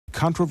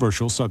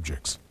controversial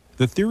subjects.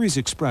 The theories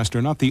expressed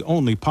are not the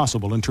only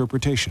possible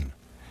interpretation.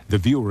 The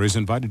viewer is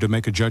invited to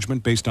make a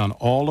judgment based on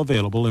all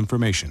available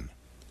information.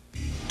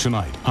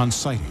 Tonight on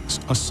Sightings,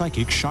 a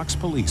psychic shocks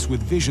police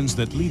with visions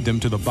that lead them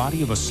to the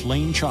body of a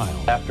slain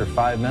child. After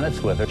 5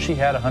 minutes with her, she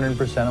had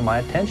 100% of my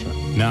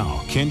attention.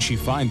 Now, can she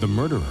find the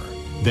murderer?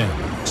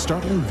 Then,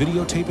 startling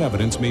videotape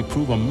evidence may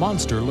prove a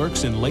monster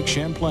lurks in Lake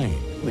Champlain.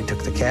 We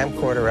took the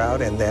camcorder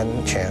out, and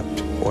then Champ,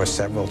 or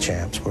several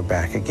Champs, were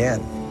back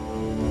again.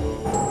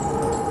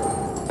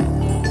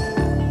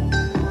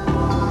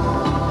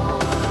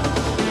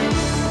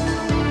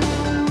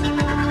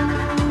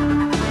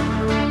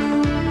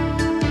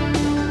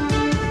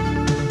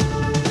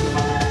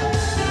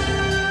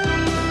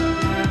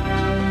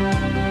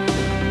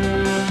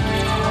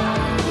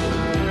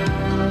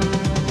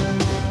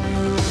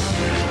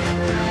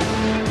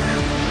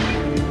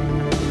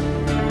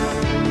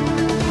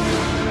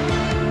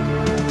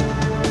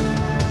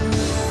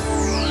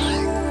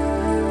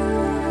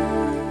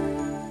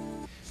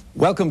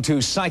 Welcome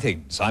to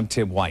Sightings. I'm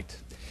Tim White.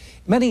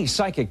 Many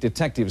psychic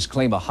detectives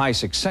claim a high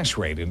success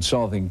rate in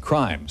solving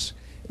crimes.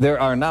 There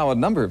are now a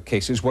number of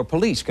cases where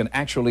police can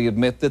actually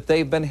admit that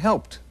they've been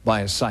helped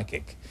by a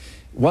psychic.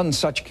 One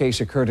such case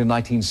occurred in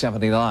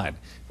 1979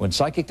 when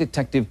psychic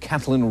detective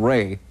Kathleen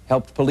Ray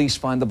helped police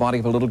find the body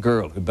of a little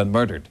girl who'd been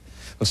murdered.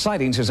 The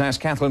Sightings has asked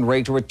Kathleen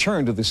Ray to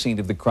return to the scene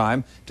of the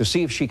crime to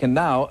see if she can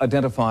now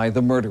identify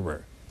the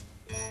murderer.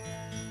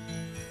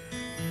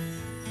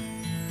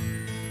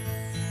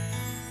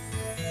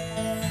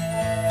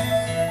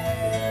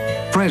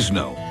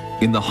 Fresno,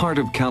 in the heart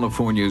of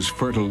California's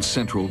fertile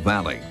Central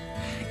Valley.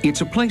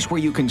 It's a place where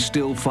you can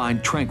still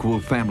find tranquil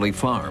family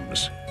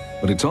farms,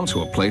 but it's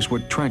also a place where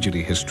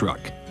tragedy has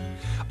struck.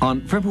 On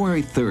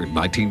February 3rd,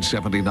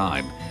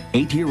 1979,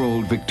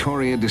 8-year-old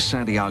Victoria de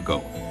Santiago,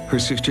 her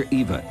sister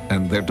Eva,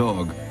 and their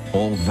dog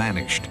all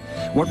vanished.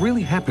 What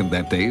really happened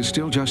that day is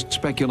still just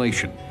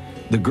speculation.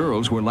 The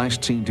girls were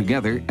last seen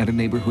together at a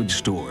neighborhood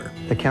store.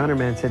 The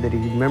counterman said that he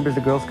remembers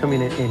the girls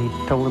coming in and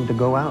he told them to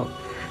go out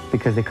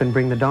because they couldn't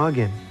bring the dog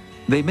in.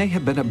 They may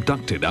have been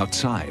abducted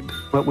outside.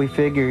 What we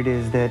figured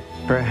is that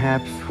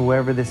perhaps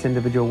whoever this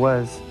individual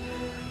was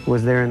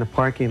there in the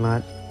parking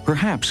lot.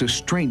 Perhaps a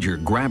stranger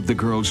grabbed the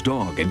girl's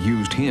dog and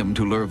used him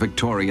to lure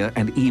Victoria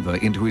and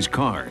Eva into his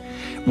car.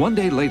 One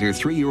day later,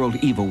 3-year-old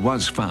Eva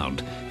was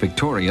found.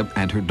 Victoria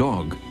and her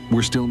dog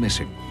were still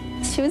missing.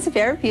 She was a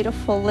very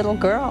beautiful little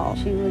girl.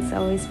 She was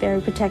always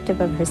very protective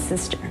of her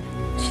sister.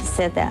 She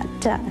said that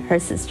her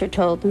sister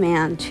told the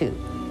man to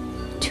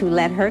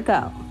let her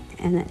go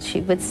and that she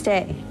would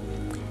stay,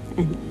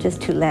 and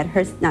just to let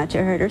her, not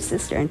to hurt her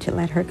sister, and to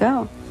let her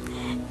go.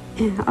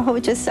 And I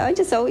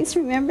just always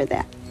remember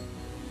that.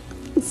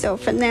 And so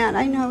from that,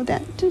 I know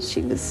that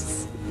she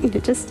was,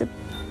 just a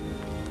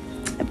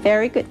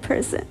very good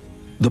person.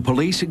 The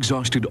police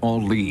exhausted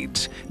all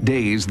leads.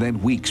 Days,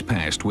 then weeks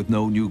passed with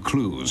no new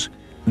clues.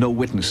 No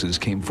witnesses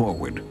came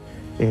forward.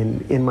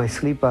 And in my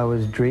sleep, I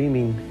was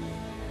dreaming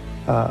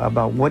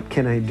about what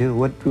can I do?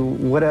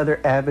 What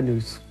other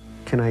avenues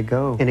can I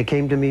go? And it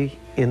came to me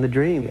in the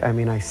dream. I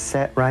mean, I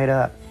sat right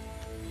up,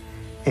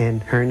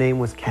 and her name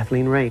was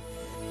Kathleen Ray.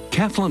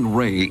 Kathleen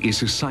Ray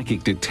is a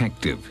psychic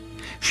detective.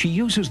 She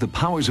uses the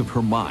powers of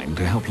her mind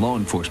to help law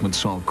enforcement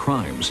solve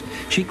crimes.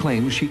 She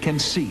claims she can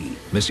see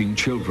missing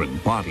children,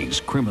 bodies,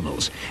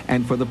 criminals,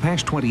 and for the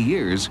past 20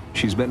 years,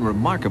 she's been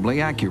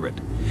remarkably accurate.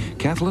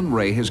 Kathleen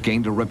Ray has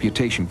gained a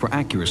reputation for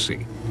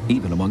accuracy,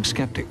 even among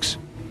skeptics.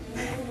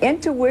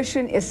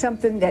 Intuition is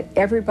something that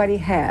everybody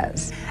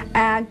has,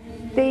 and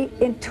the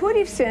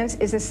intuitive sense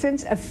is a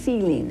sense of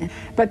feeling.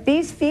 But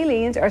these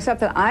feelings are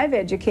something I've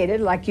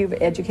educated, like you've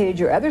educated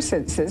your other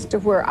senses, to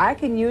where I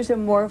can use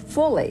them more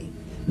fully.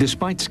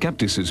 Despite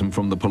skepticism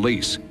from the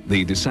police,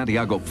 the De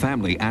Santiago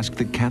family asked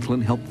that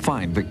Kathleen help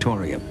find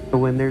Victoria.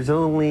 When there's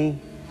only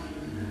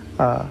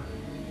a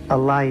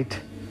light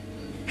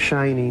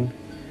shining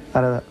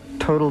out of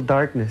total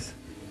darkness,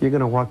 you're going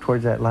to walk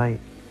towards that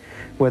light.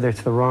 Whether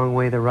it's the wrong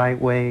way, the right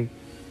way,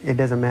 it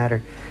doesn't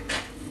matter.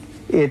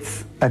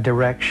 It's a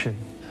direction.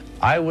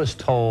 I was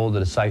told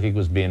that a psychic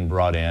was being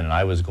brought in, and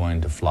I was going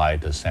to fly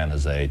to San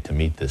Jose to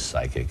meet this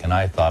psychic. And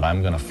I thought,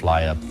 I'm going to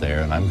fly up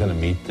there, and I'm going to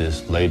meet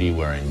this lady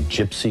wearing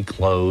gypsy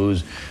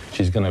clothes.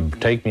 She's going to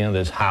take me into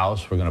this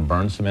house. We're going to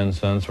burn some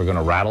incense. We're going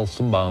to rattle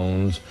some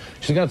bones.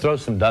 She's going to throw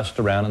some dust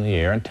around in the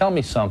air and tell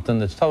me something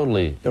that's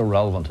totally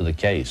irrelevant to the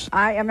case.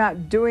 I am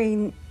not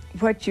doing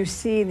what you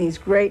see in these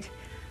great,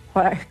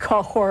 what I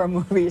call horror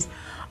movies.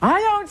 I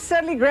don't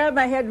suddenly grab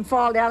my head and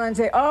fall down and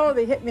say, oh,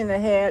 they hit me in the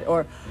head,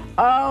 or,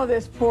 oh,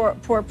 this poor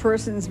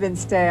person's been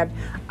stabbed.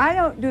 I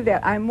don't do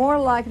that. I'm more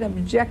like an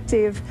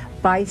objective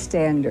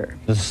bystander.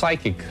 The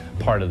psychic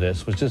part of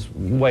this was just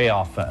way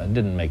off. It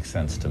didn't make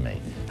sense to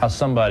me. How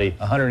somebody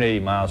 180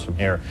 miles from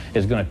here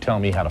is going to tell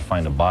me how to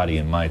find a body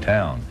in my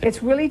town.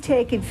 It's really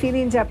taking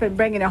feelings up and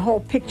bringing a whole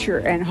picture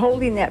and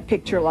holding that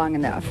picture long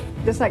enough.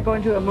 Just like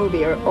going to a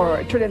movie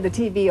or turning the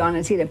TV on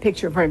and seeing a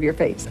picture in front of your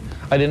face.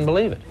 I didn't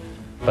believe it.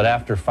 But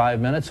after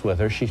 5 minutes with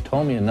her, she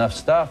told me enough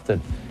stuff that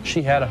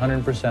she had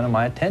 100% of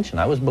my attention.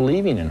 I was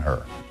believing in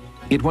her.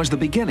 It was the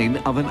beginning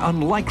of an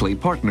unlikely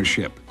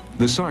partnership.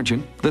 The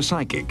sergeant, the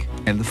psychic,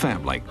 and the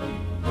family.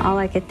 All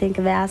I could think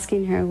of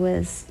asking her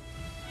was,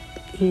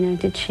 you know,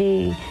 did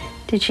she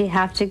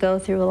have to go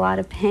through a lot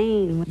of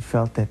pain? He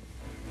felt that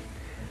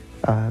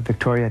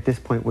Victoria at this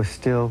point was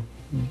still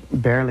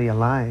barely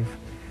alive,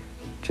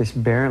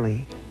 just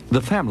barely.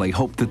 The family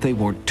hoped that they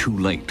weren't too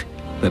late,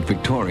 that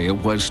Victoria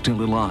was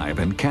still alive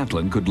and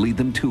Kathleen could lead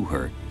them to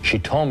her. She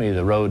told me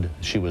the road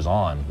she was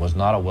on was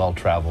not a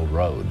well-traveled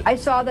road. I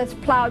saw this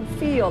plowed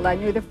field. I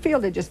knew the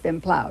field had just been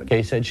plowed.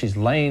 Kay said she's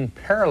laying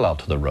parallel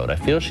to the road. I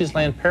feel she's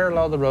laying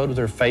parallel to the road with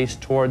her face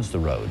towards the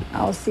road.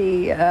 I'll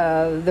see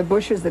the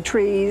bushes, the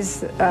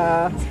trees,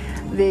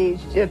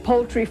 the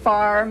poultry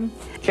farm.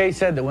 Kay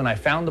said that when I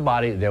found the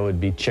body, there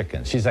would be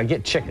chickens. She said, I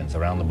get chickens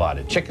around the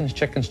body. Chickens,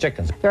 chickens,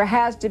 chickens. There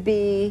has to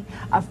be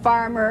a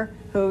farmer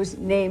whose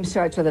name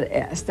starts with an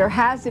S. There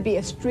has to be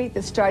a street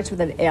that starts with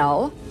an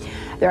L.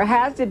 There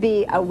has to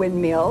be a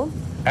windmill.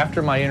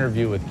 After my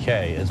interview with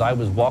Kay, as I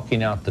was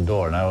walking out the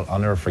door, and I'll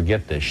never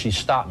forget this, she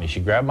stopped me. She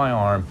grabbed my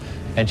arm,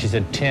 and she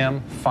said,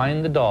 Tim,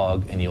 find the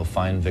dog, and you'll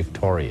find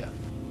Victoria.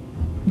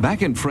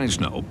 Back in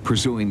Fresno,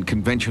 pursuing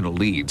conventional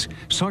leads,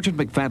 Sergeant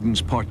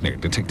McFadden's partner,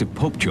 Detective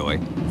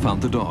Popejoy,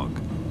 found the dog.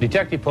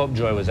 Detective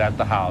Popejoy was at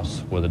the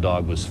house where the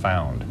dog was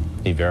found.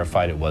 He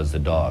verified it was the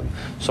dog.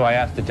 So I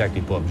asked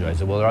Detective Popejoy, I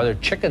said, well, are there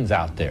chickens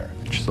out there?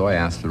 So I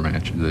asked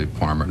the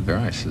farmer there,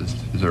 I says,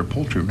 is there a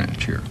poultry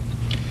ranch here?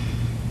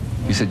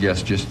 He said,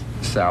 yes, just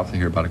south of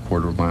here, about a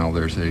quarter of a mile,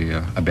 there's a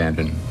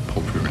abandoned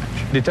poultry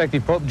ranch.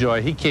 Detective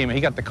Popejoy,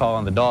 he got the call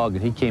on the dog,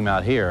 and he came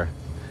out here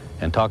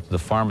and talked to the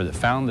farmer that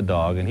found the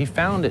dog, and he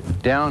found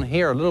it down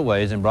here a little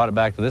ways and brought it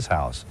back to this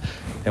house.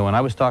 And when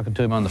I was talking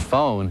to him on the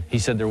phone, he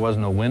said there was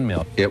no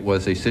windmill. It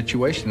was a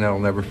situation that I'll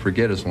never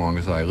forget as long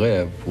as I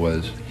live,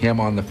 was him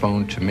on the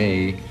phone to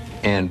me,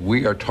 and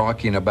we are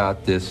talking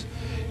about this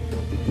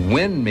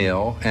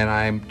windmill, and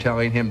I'm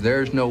telling him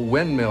there's no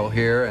windmill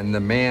here, and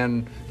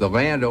the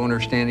landowner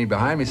standing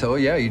behind me said, oh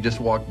yeah, you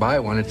just walk by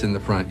one, it's in the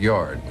front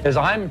yard. As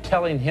I'm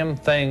telling him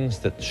things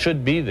that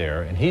should be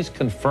there, and he's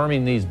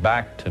confirming these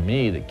back to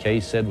me that Kay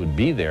said would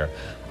be there,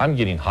 I'm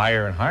getting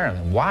higher and higher.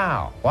 And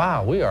wow,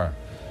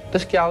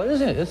 this gal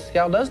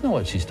does know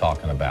what she's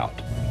talking about.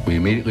 We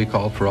immediately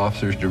called for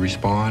officers to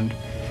respond,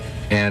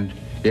 and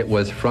it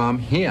was from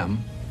him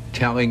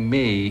telling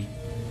me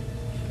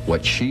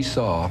what she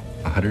saw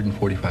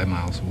 145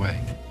 miles away.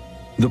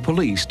 The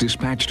police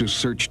dispatched a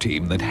search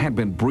team that had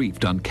been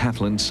briefed on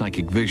Kathleen's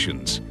psychic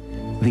visions.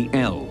 The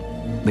L,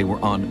 they were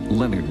on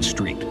Leonard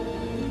Street.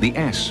 The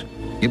S,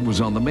 it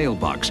was on the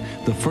mailbox,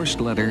 the first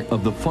letter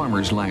of the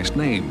farmer's last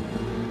name.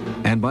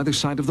 And by the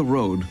side of the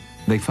road,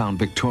 they found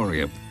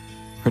Victoria.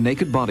 Her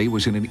naked body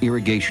was in an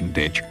irrigation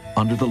ditch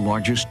under the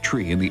largest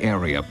tree in the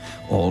area,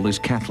 all as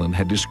Kathleen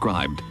had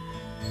described.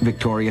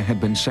 Victoria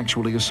had been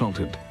sexually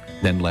assaulted,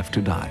 then left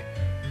to die.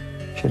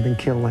 She had been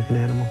killed like an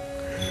animal,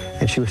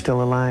 and she was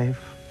still alive,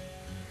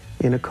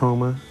 in a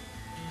coma,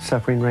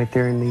 suffering right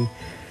there in the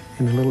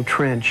little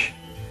trench.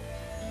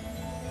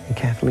 And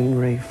Kathleen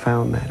Ray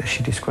found that, as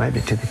she described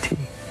it, to the T.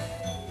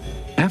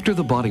 After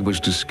the body was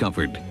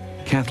discovered,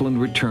 Kathleen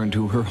returned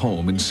to her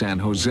home in San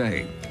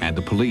Jose, and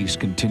the police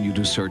continued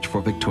to search for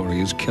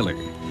Victoria's killer.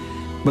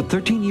 But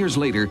 13 years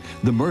later,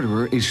 the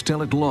murderer is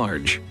still at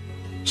large.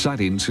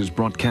 Sightings has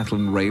brought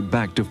Kathleen Ray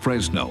back to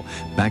Fresno,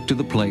 back to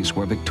the place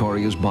where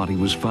Victoria's body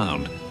was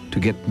found, to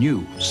get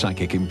new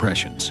psychic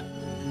impressions.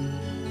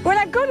 When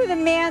I go to the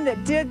man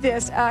that did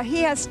this,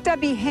 he has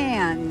stubby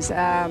hands,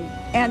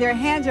 and they're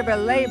hands of a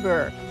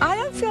laborer. I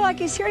don't feel like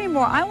he's here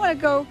anymore. I want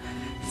to go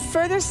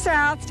further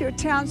south to a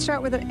town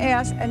start with an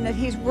S, and that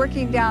he's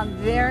working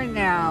down there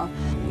now.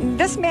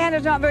 This man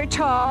is not very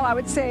tall. I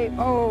would say,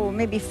 oh,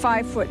 maybe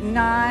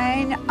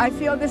 5'9". I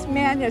feel this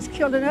man has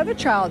killed another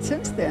child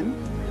since then.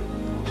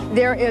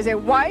 There is a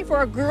wife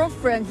or a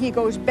girlfriend he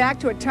goes back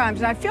to at times,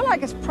 and I feel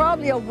like it's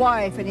probably a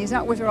wife, and he's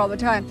not with her all the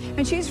time.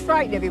 And she's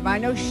frightened of him. I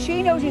know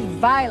she knows he's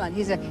violent.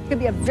 He could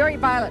be a very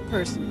violent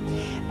person.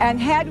 And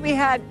had we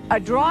had a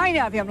drawing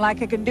of him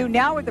like I can do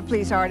now with the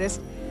police artist,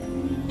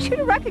 she'd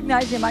have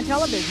recognized him on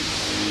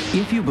television.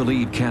 If you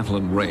believe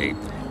Kathleen Ray,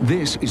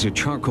 this is a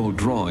charcoal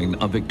drawing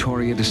of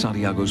Victoria de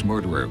Santiago's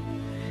murderer.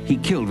 He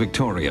killed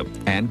Victoria,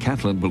 and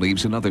Kathleen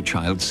believes another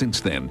child since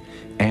then,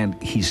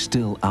 and he's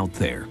still out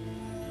there.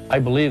 I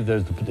believe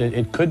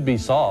it could be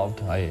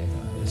solved.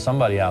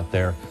 Somebody out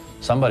there,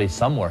 somebody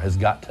somewhere has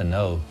got to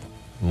know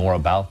more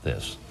about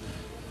this,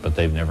 but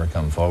they've never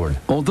come forward.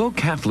 Although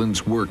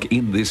Kathleen's work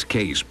in this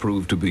case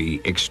proved to be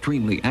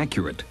extremely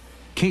accurate,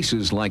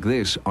 cases like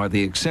this are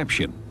the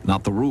exception,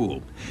 not the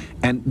rule.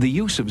 And the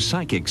use of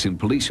psychics in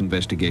police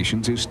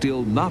investigations is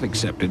still not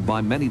accepted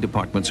by many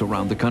departments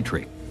around the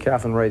country.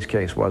 Kathleen Ray's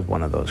case was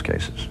one of those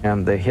cases,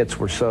 and the hits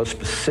were so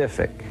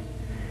specific,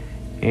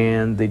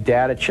 and the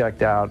data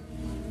checked out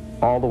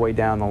all the way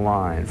down the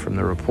line, from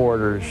the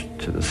reporters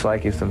to the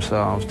psychics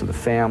themselves, to the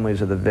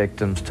families of the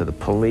victims, to the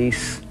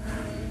police.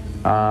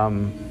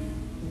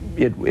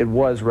 It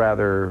was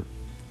rather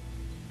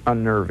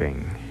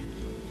unnerving.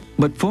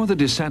 But for the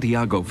De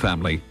Santiago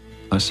family,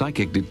 a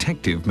psychic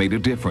detective made a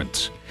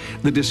difference.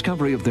 The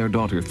discovery of their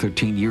daughter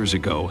 13 years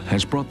ago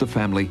has brought the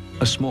family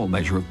a small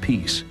measure of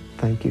peace.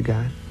 Thank you,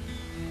 God.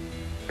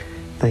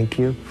 Thank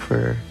you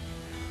for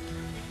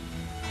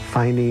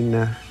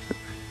finding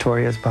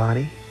Toria's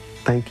body.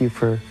 Thank you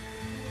for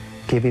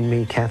giving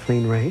me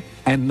Kathleen Ray.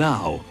 And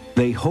now,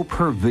 they hope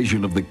her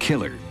vision of the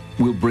killer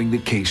will bring the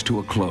case to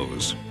a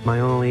close. My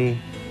only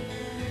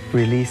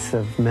release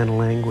of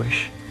mental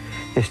anguish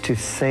is to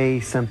say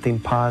something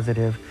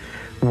positive,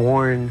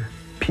 warn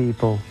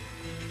people.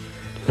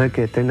 Look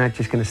at, they're not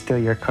just going to steal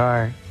your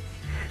car,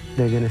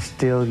 they're going to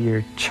steal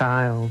your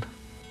child.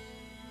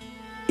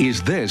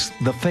 Is this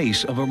the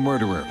face of a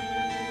murderer?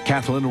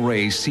 Kathleen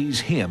Ray sees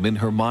him in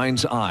her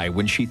mind's eye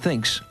when she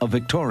thinks of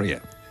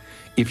Victoria.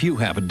 If you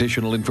have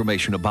additional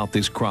information about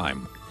this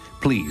crime,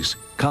 please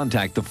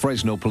contact the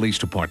Fresno Police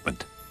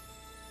Department.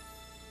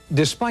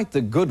 Despite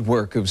the good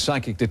work of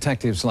psychic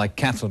detectives like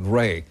Kathleen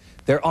Ray,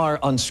 there are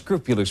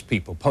unscrupulous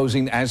people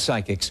posing as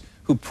psychics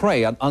who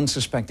prey on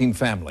unsuspecting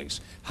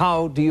families.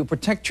 How do you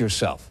protect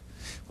yourself?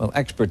 Well,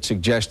 experts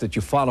suggest that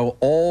you follow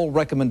all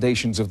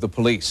recommendations of the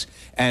police.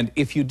 And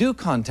if you do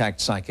contact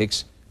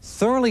psychics,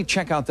 thoroughly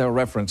check out their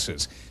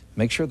references.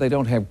 Make sure they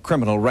don't have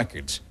criminal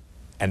records.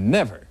 And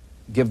never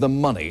give them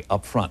money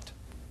up front.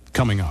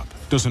 Coming up,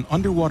 does an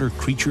underwater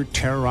creature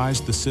terrorize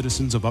the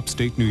citizens of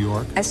upstate New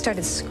York? I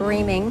started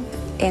screaming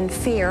in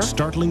fear.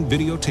 Startling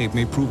videotape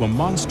may prove a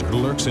monster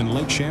lurks in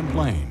Lake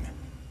Champlain.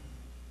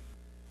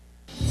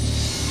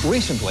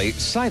 Recently,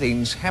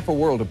 sightings half a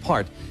world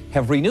apart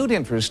have renewed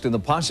interest in the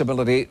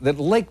possibility that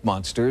lake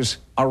monsters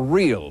are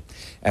real.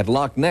 At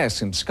Loch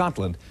Ness in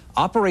Scotland,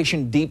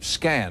 Operation Deep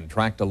Scan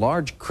tracked a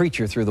large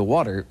creature through the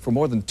water for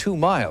more than 2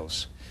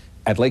 miles.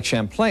 At Lake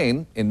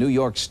Champlain in New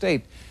York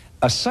State,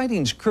 a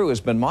sightings crew has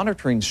been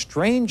monitoring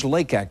strange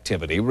lake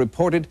activity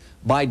reported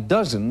by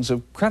dozens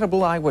of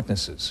credible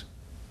eyewitnesses.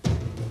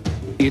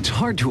 It's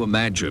hard to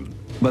imagine,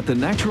 but the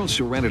natural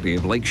serenity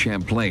of Lake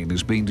Champlain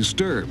is being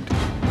disturbed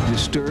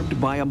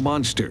by a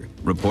monster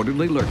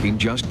reportedly lurking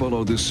just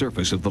below the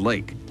surface of the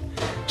lake.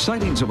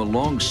 Sightings of a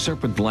long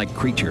serpent-like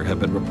creature have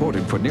been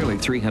reported for nearly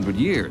 300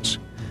 years.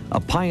 A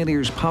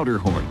pioneer's powder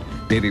horn,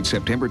 dated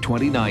September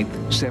 29,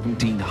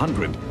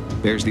 1700,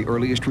 bears the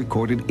earliest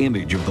recorded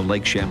image of the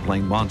Lake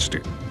Champlain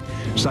monster.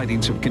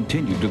 Sightings have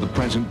continued to the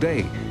present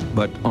day,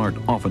 but aren't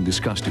often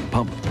discussed in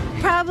public.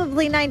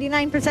 Probably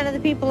 99% of the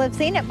people have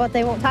seen it, but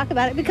they won't talk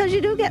about it because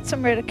you do get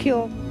some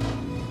ridicule.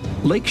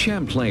 Lake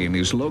Champlain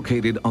is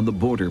located on the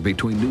border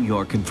between New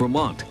York and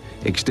Vermont,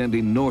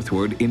 extending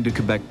northward into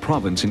Quebec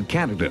province in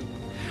Canada.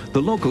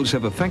 The locals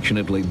have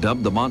affectionately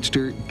dubbed the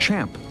monster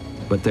Champ,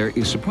 but there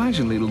is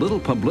surprisingly little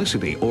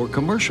publicity or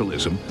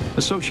commercialism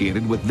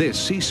associated with this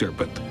sea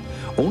serpent.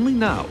 Only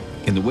now,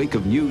 in the wake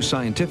of new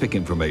scientific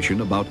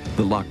information about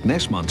the Loch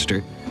Ness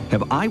monster,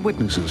 have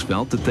eyewitnesses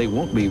felt that they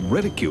won't be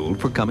ridiculed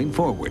for coming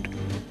forward.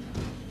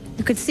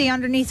 You could see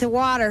underneath the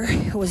water,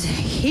 it was a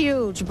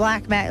huge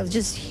black mat. It was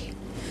just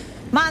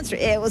monster.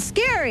 It was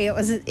scary.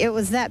 It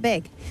was that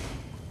big.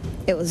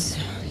 It was,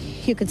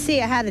 you could see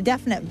it had a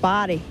definite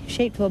body,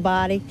 shape to a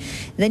body.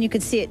 Then you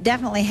could see it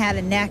definitely had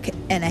a neck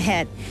and a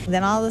head.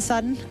 Then all of a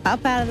sudden,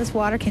 up out of this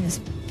water came this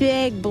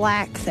big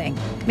black thing.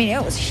 I mean,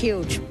 it was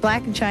huge,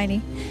 black and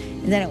shiny.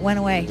 And then it went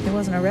away. There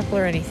wasn't a ripple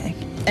or anything.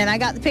 And I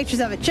got the pictures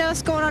of it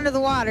just going under the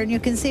water, and you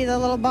can see the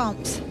little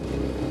bumps,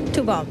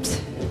 2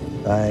 bumps.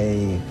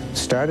 I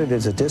started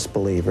as a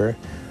disbeliever.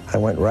 I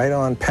went right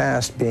on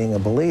past being a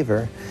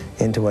believer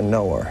into a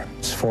knower.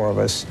 4 of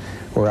us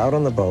were out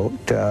on the boat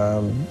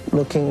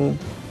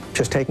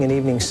just taking an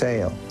evening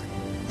sail.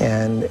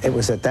 And it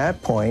was at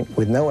that point,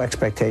 with no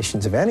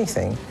expectations of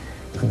anything,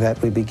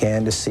 that we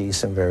began to see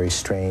some very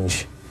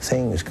strange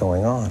things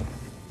going on.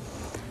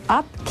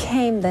 Up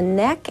came the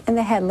neck and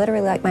the head,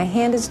 literally like my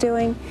hand is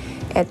doing.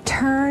 It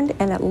turned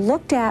and it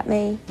looked at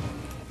me,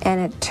 and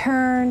it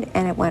turned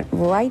and it went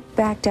right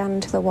back down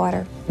into the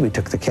water. We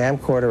took the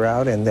camcorder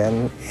out, and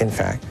then, in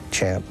fact,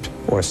 Champ,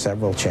 or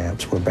several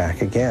Champs, were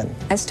back again.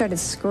 I started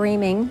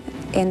screaming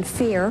in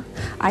fear.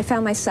 I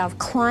found myself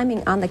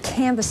climbing on the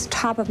canvas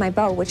top of my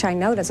boat, which I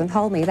know doesn't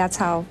hold me. That's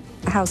how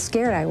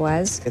scared I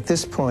was. At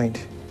this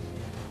point,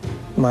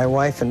 my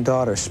wife and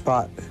daughter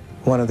spot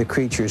one of the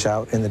creatures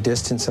out in the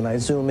distance, and I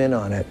zoom in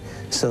on it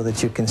so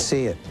that you can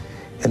see it.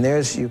 And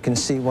you can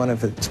see one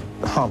of its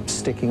humps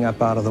sticking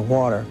up out of the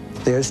water.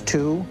 There's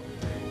 2.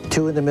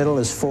 2 in the middle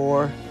is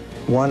 4.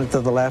 1 to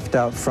the left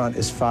out front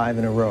is 5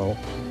 in a row.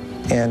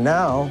 And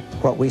now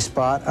what we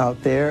spot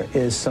out there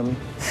is some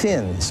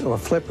fins or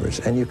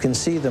flippers, and you can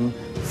see them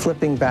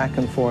flipping back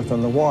and forth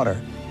on the water.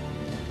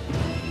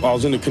 While I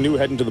was in the canoe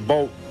heading to the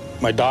boat,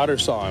 my daughter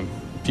saw him.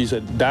 She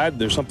said, "Dad,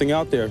 there's something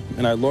out there."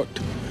 And I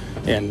looked,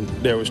 and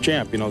there was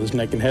Champ, his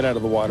neck and head out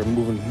of the water,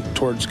 moving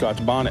towards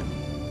Scott's bonnet.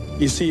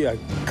 You see a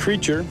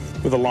creature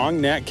with a long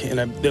neck, and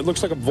it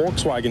looks like a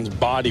Volkswagen's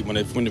body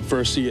when you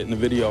first see it in the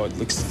video. It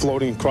looks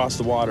floating across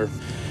the water.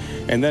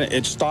 And then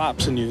it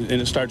stops, and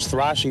it starts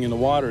thrashing in the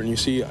water, and you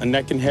see a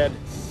neck and head,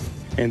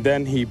 And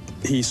then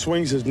he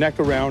swings his neck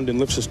around and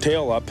lifts his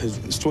tail up,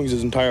 swings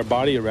his entire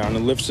body around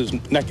and lifts his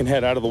neck and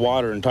head out of the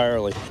water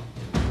entirely.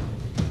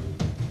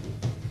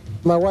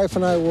 My wife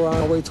and I were on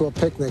our way to a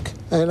picnic,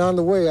 and on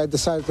the way I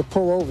decided to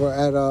pull over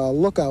at a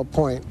lookout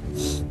point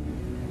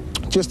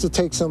just to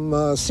take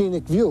some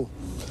scenic view.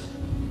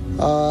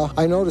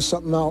 I noticed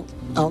something out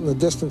in the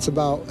distance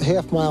about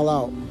half mile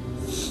out.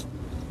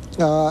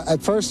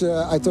 At first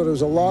I thought it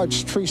was a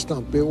large tree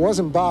stump. It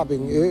wasn't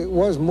bobbing, it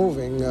was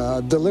moving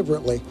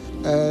deliberately.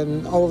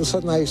 And all of a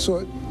sudden I saw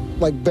it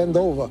like bend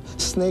over,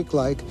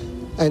 snake-like,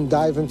 and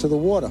dive into the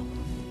water.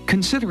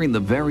 Considering the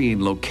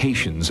varying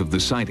locations of the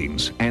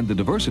sightings and the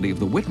diversity of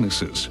the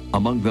witnesses,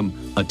 among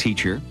them a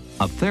teacher,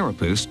 a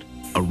therapist,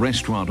 a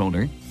restaurant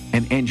owner,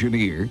 an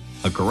engineer,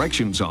 a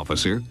corrections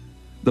officer,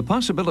 the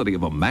possibility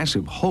of a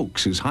massive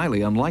hoax is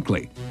highly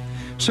unlikely.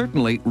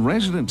 Certainly,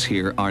 residents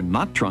here are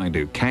not trying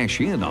to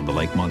cash in on the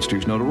lake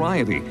monster's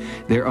notoriety.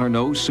 There are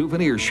no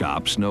souvenir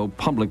shops, no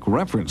public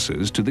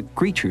references to the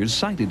creatures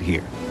sighted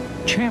here.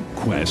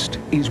 ChampQuest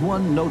is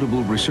one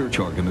notable research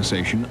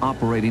organization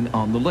operating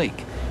on the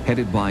lake,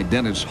 headed by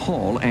Dennis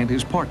Hall and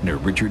his partner,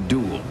 Richard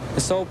Dool.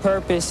 The sole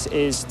purpose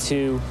is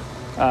to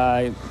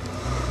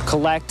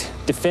collect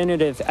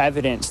definitive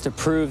evidence to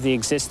prove the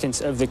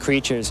existence of the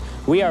creatures.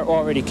 We are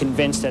already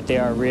convinced that they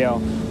are real.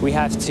 We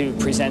have to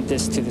present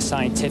this to the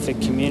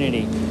scientific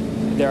community.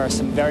 There are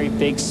some very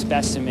big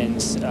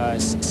specimens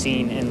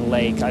seen in the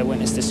lake,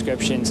 eyewitness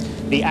descriptions.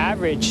 The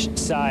average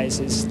size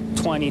is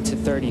 20 to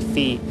 30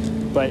 feet,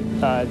 but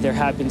there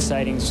have been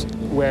sightings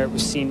where it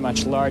was seen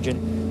much larger.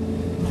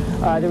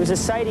 There was a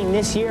sighting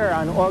this year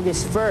on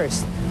August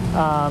 1st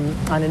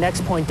on the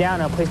next point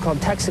down on a place called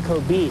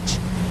Texaco Beach.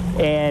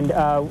 And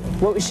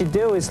what we should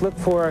do is look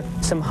for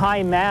some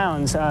high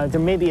mounds. There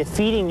may be a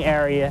feeding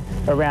area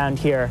around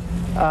here.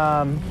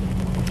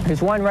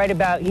 There's one right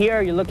about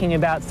here. You're looking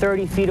about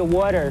 30 feet of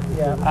water.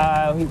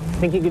 Yeah. You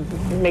think you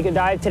could make a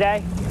dive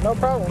today? No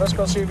problem. Let's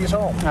go see if he's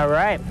home. All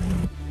right.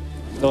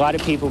 A lot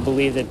of people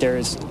believe that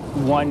there's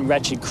one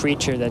wretched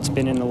creature that's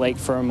been in the lake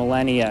for a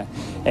millennia,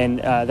 and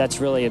that's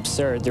really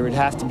absurd. There would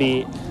have to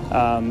be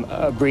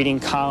a breeding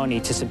colony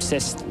to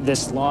subsist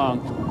this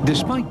long.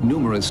 Despite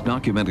numerous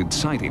documented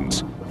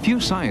sightings, few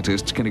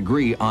scientists can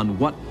agree on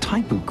what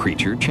type of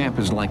creature Champ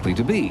is likely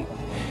to be.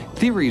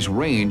 Theories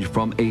range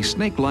from a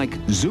snake-like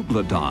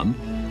zeuglodon,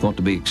 thought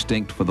to be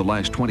extinct for the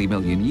last 20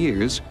 million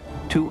years,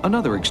 to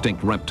another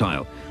extinct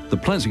reptile, the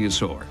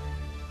plesiosaur.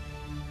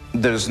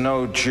 There's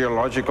no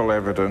geological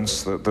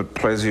evidence that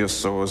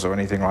plesiosaurs or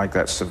anything like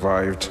that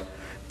survived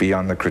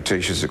beyond the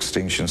Cretaceous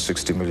extinction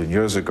 60 million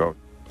years ago.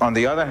 On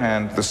the other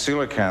hand, the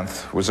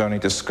coelacanth was only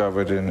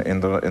discovered in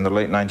the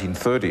late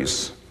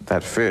 1930s,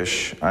 that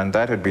fish, and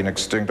that had been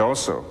extinct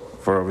also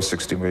for over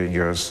 60 million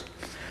years.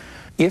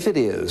 If it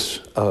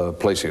is a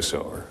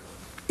plesiosaur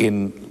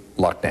in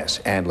Loch Ness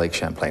and Lake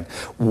Champlain,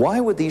 why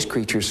would these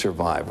creatures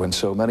survive when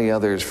so many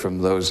others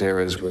from those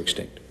eras were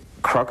extinct?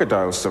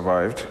 Crocodiles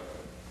survived,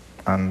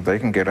 and they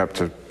can get up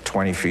to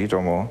 20 feet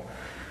or more.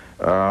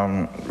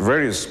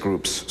 Various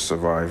groups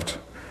survived.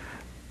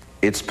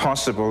 It's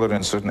possible that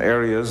in certain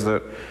areas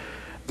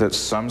that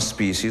some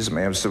species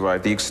may have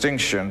survived the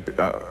extinction,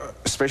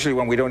 especially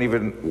when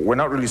we're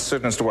not really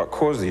certain as to what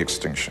caused the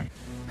extinction.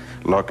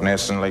 Loch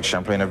Ness and Lake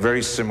Champlain are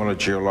very similar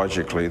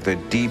geologically. They're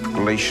deep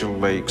glacial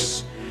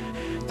lakes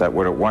that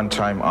were at one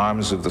time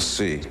arms of the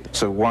sea.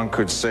 So one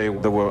could say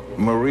there were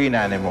marine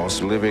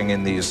animals living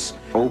in these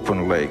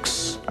open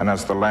lakes, and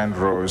as the land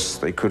rose,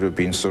 they could have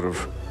been sort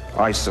of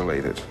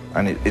isolated.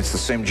 And it's the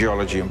same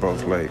geology in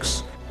both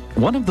lakes.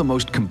 One of the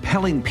most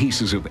compelling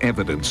pieces of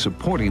evidence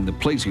supporting the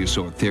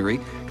plesiosaur theory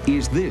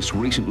is this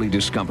recently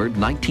discovered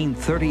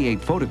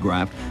 1938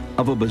 photograph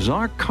of a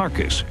bizarre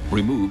carcass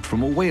removed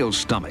from a whale's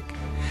stomach.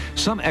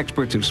 Some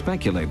experts have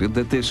speculated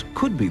that this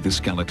could be the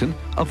skeleton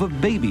of a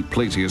baby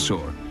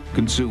plesiosaur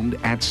consumed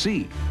at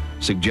sea,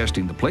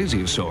 suggesting the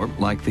plesiosaur,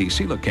 like the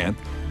coelacanth,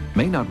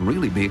 may not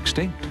really be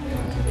extinct.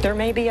 There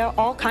may be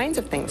all kinds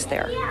of things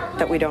there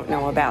that we don't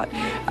know about.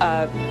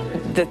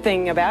 The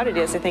thing about it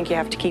is I think you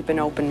have to keep an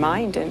open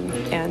mind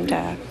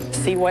and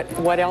see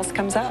what else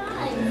comes up.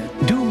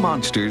 Do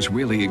monsters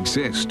really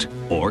exist?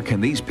 Or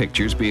can these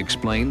pictures be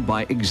explained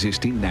by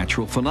existing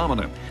natural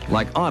phenomena,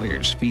 like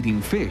otters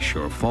feeding fish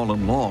or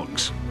fallen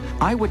logs?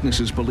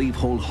 Eyewitnesses believe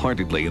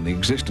wholeheartedly in the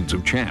existence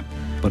of Champ,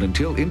 but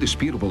until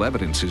indisputable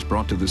evidence is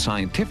brought to the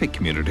scientific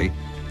community,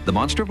 the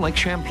monster of Lake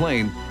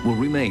Champlain will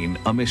remain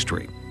a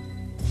mystery.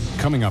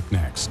 Coming up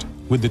next,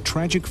 with the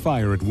tragic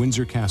fire at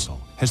Windsor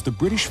Castle, has the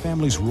British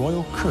family's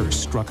royal curse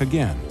struck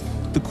again?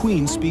 The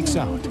Queen speaks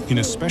out in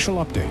a special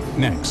update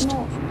next.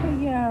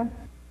 Yeah.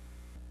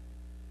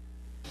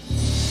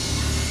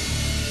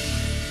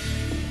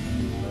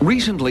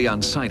 Recently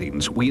on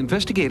Sightings, we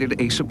investigated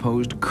a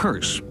supposed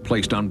curse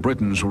placed on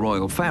Britain's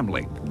royal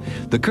family.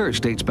 The curse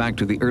dates back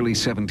to the early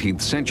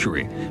 17th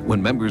century,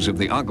 when members of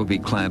the Ogilvy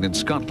clan in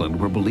Scotland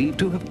were believed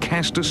to have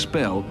cast a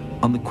spell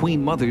on the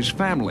Queen Mother's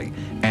family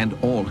and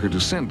all her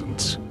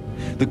descendants.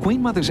 The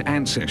Queen Mother's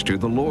ancestor,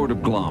 the Lord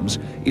of Glamis,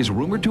 is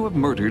rumored to have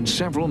murdered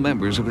several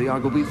members of the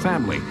Ogilvy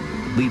family,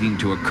 leading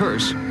to a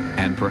curse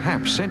and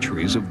perhaps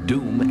centuries of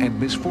doom and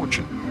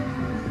misfortune.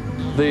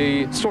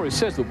 The story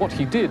says that what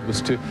he did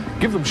was to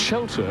give them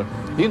shelter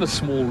in a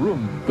small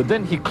room, but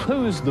then he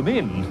closed them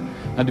in,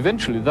 and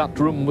eventually that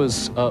room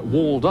was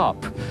walled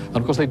up, and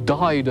of course they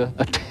died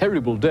a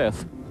terrible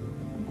death.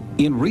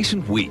 In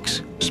recent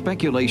weeks,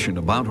 speculation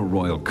about a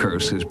royal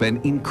curse has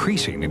been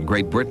increasing in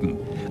Great Britain,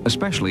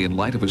 especially in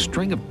light of a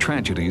string of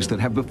tragedies that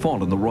have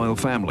befallen the royal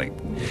family.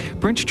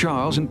 Prince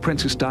Charles and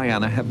Princess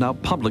Diana have now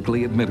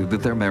publicly admitted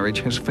that their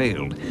marriage has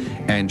failed,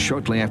 and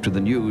shortly after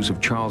the news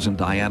of Charles and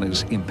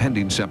Diana's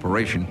impending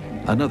separation,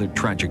 another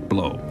tragic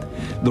blow.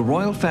 The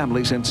royal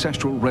family's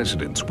ancestral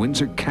residence,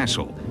 Windsor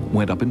Castle,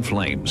 went up in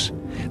flames.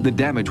 The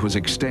damage was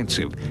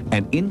extensive,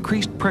 and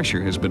increased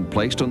pressure has been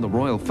placed on the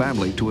royal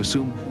family to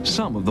assume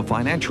some of the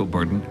financial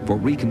burden for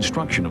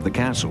reconstruction of the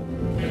castle.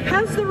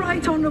 Has the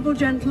Right Honourable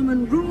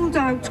Gentleman ruled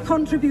out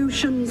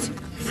contributions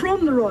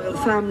from the royal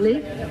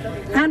family,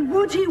 and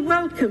would he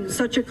welcome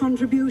such a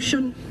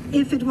contribution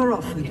if it were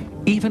offered?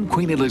 Even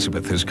Queen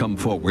Elizabeth has come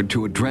forward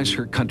to address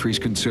her country's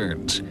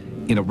concerns.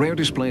 In a rare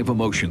display of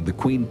emotion, the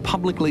Queen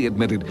publicly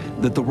admitted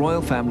that the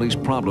royal family's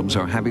problems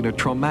are having a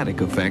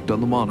traumatic effect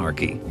on the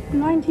monarchy.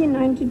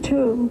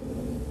 1992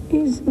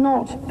 is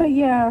not a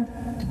year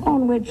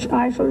on which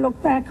I shall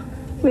look back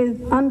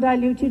with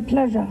undiluted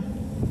pleasure.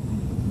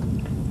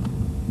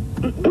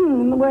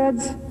 In the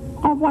words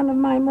of one of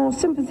my more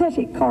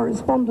sympathetic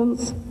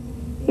correspondents,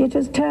 it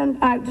has turned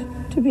out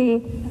to be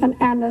an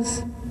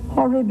annus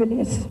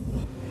horribilis.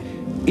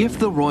 If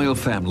the royal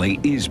family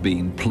is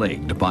being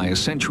plagued by a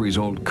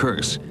centuries-old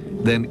curse,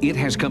 then it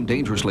has come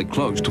dangerously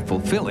close to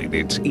fulfilling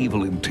its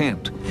evil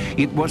intent.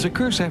 It was a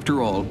curse,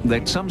 after all,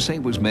 that some say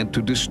was meant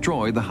to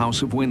destroy the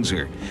House of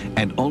Windsor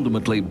and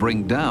ultimately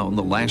bring down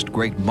the last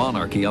great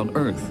monarchy on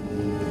Earth.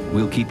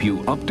 We'll keep you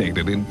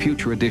updated in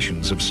future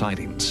editions of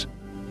Sightings.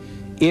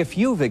 If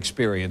you've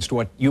experienced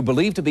what you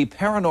believe to be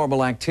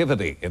paranormal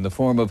activity in the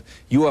form of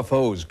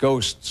UFOs,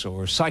 ghosts,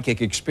 or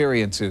psychic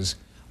experiences,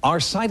 our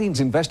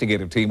Sightings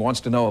investigative team wants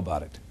to know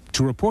about it.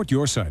 To report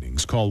your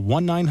sightings, call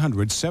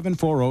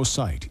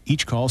 1-900-740-SIGHT.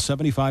 Each call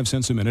 75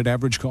 cents a minute.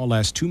 Average call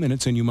lasts 2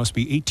 minutes, and you must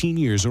be 18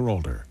 years or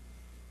older.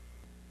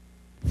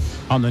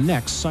 On the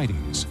next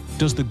Sightings,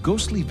 does the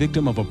ghostly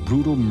victim of a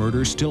brutal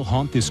murder still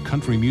haunt this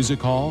country music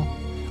hall?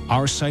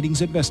 Our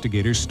Sightings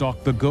investigators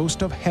stalk the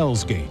ghost of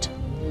Hell's Gate.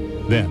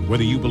 Then,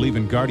 whether you believe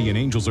in guardian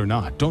angels or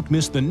not, don't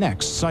miss the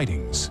next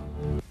Sightings.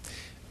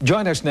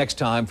 Join us next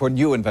time for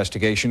new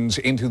investigations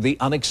into the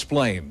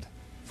unexplained.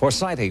 For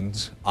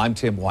Sightings, I'm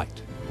Tim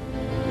White.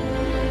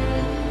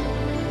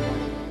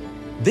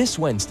 This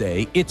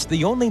Wednesday, it's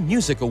the only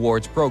music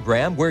awards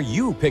program where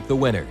you pick the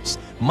winners.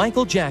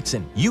 Michael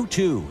Jackson,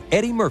 U2,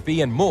 Eddie Murphy,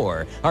 and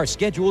more are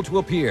scheduled to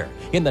appear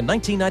in the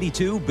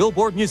 1992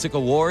 Billboard Music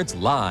Awards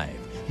live.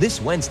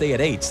 This Wednesday at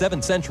 8,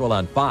 7 Central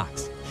on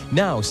Fox.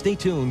 Now, stay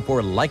tuned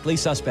for Likely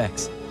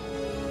Suspects.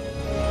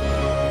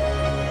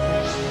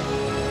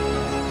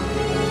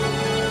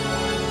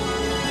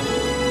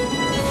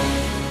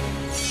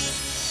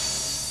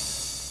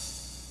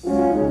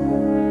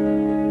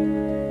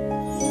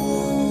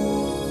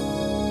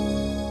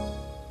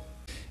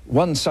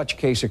 One such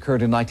case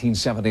occurred in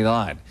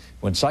 1979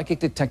 when psychic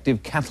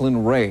detective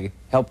Kathleen Ray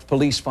helped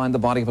police find the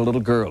body of a little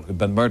girl who'd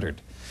been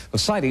murdered. The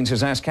Sightings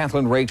has asked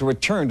Kathleen Ray to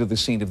return to the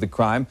scene of the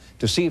crime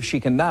to see if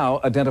she can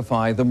now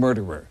identify the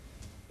murderer.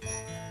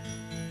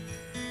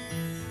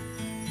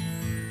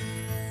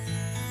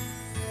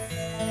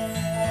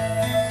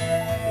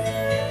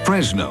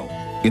 Fresno,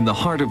 in the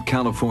heart of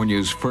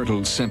California's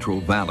fertile Central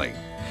Valley.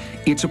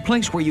 It's a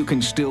place where you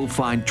can still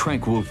find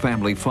tranquil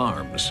family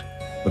farms,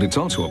 but it's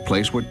also a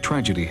place where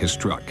tragedy has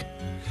struck.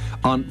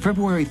 On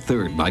February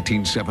 3rd,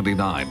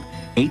 1979,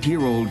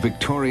 8-year-old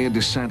Victoria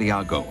de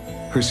Santiago,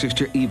 her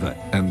sister Eva,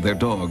 and their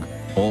dog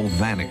all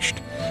vanished.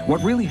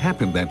 What really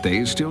happened that day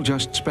is still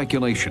just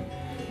speculation.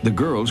 The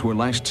girls were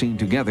last seen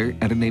together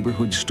at a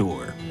neighborhood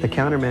store. The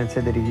counterman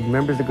said that he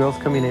remembers the girls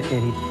coming in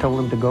and he told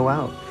them to go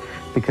out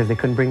because they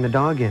couldn't bring the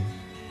dog in.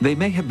 They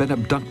may have been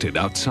abducted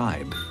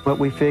outside. What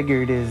we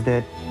figured is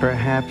that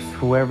perhaps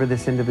whoever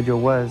this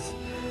individual was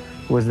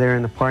there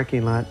in the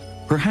parking lot.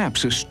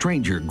 Perhaps a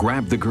stranger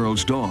grabbed the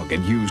girl's dog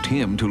and used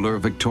him to lure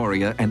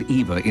Victoria and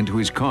Eva into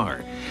his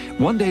car.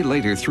 One day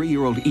later,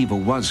 3-year-old Eva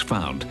was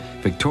found.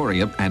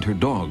 Victoria and her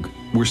dog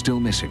were still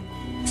missing.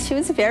 She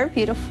was a very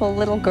beautiful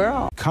little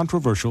girl.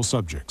 Controversial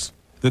subjects.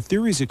 The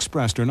theories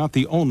expressed are not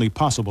the only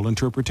possible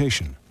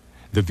interpretation.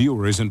 The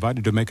viewer is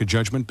invited to make a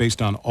judgment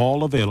based on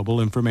all available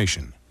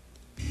information.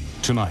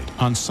 Tonight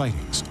on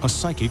Sightings, a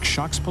psychic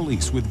shocks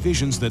police with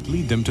visions that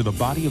lead them to the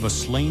body of a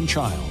slain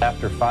child.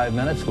 After 5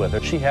 minutes with her,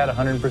 she had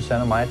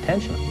 100% of my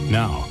attention.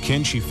 Now,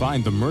 can she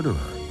find the murderer?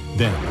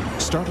 Then,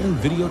 startling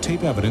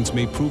videotape evidence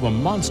may prove a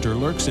monster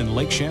lurks in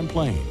Lake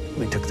Champlain.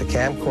 We took the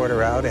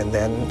camcorder out, and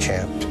then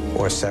Champ,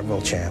 or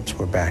several Champs,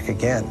 were back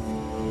again.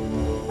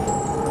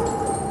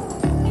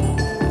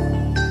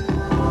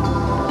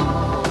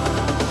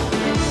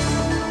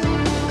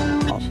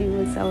 She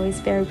was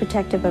always very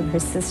protective of her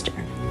sister.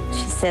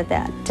 She said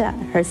that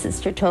her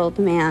sister told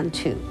the man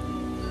to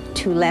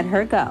to let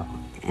her go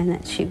and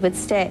that she would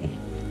stay.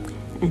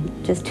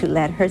 And just to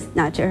let her,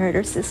 not to hurt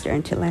her sister,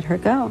 and to let her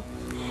go.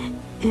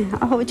 And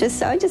I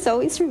just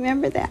always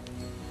remember that.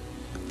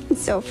 And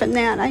so from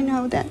that, I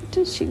know that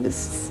she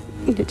was,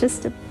 you know,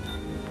 just a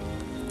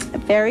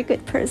very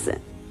good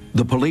person.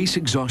 The police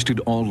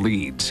exhausted all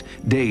leads.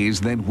 Days,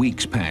 then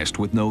weeks passed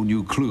with no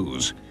new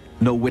clues.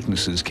 No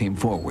witnesses came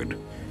forward.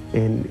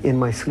 And in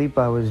my sleep,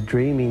 I was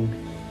dreaming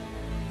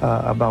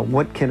about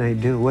what can I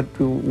do?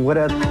 What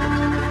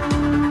other...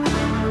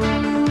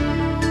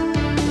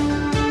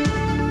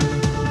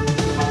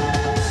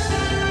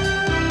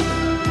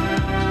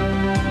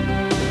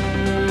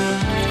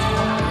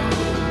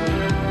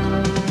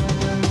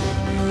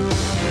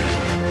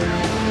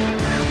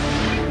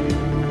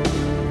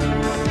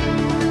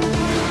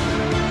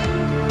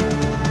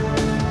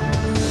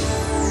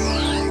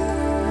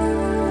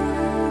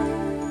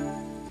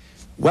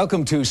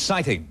 Welcome to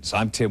Sightings.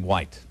 I'm Tim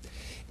White.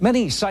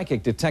 Many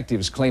psychic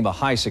detectives claim a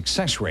high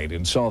success rate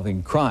in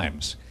solving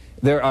crimes.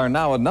 There are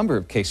now a number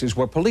of cases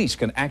where police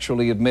can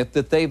actually admit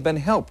that they've been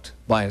helped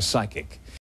by a psychic.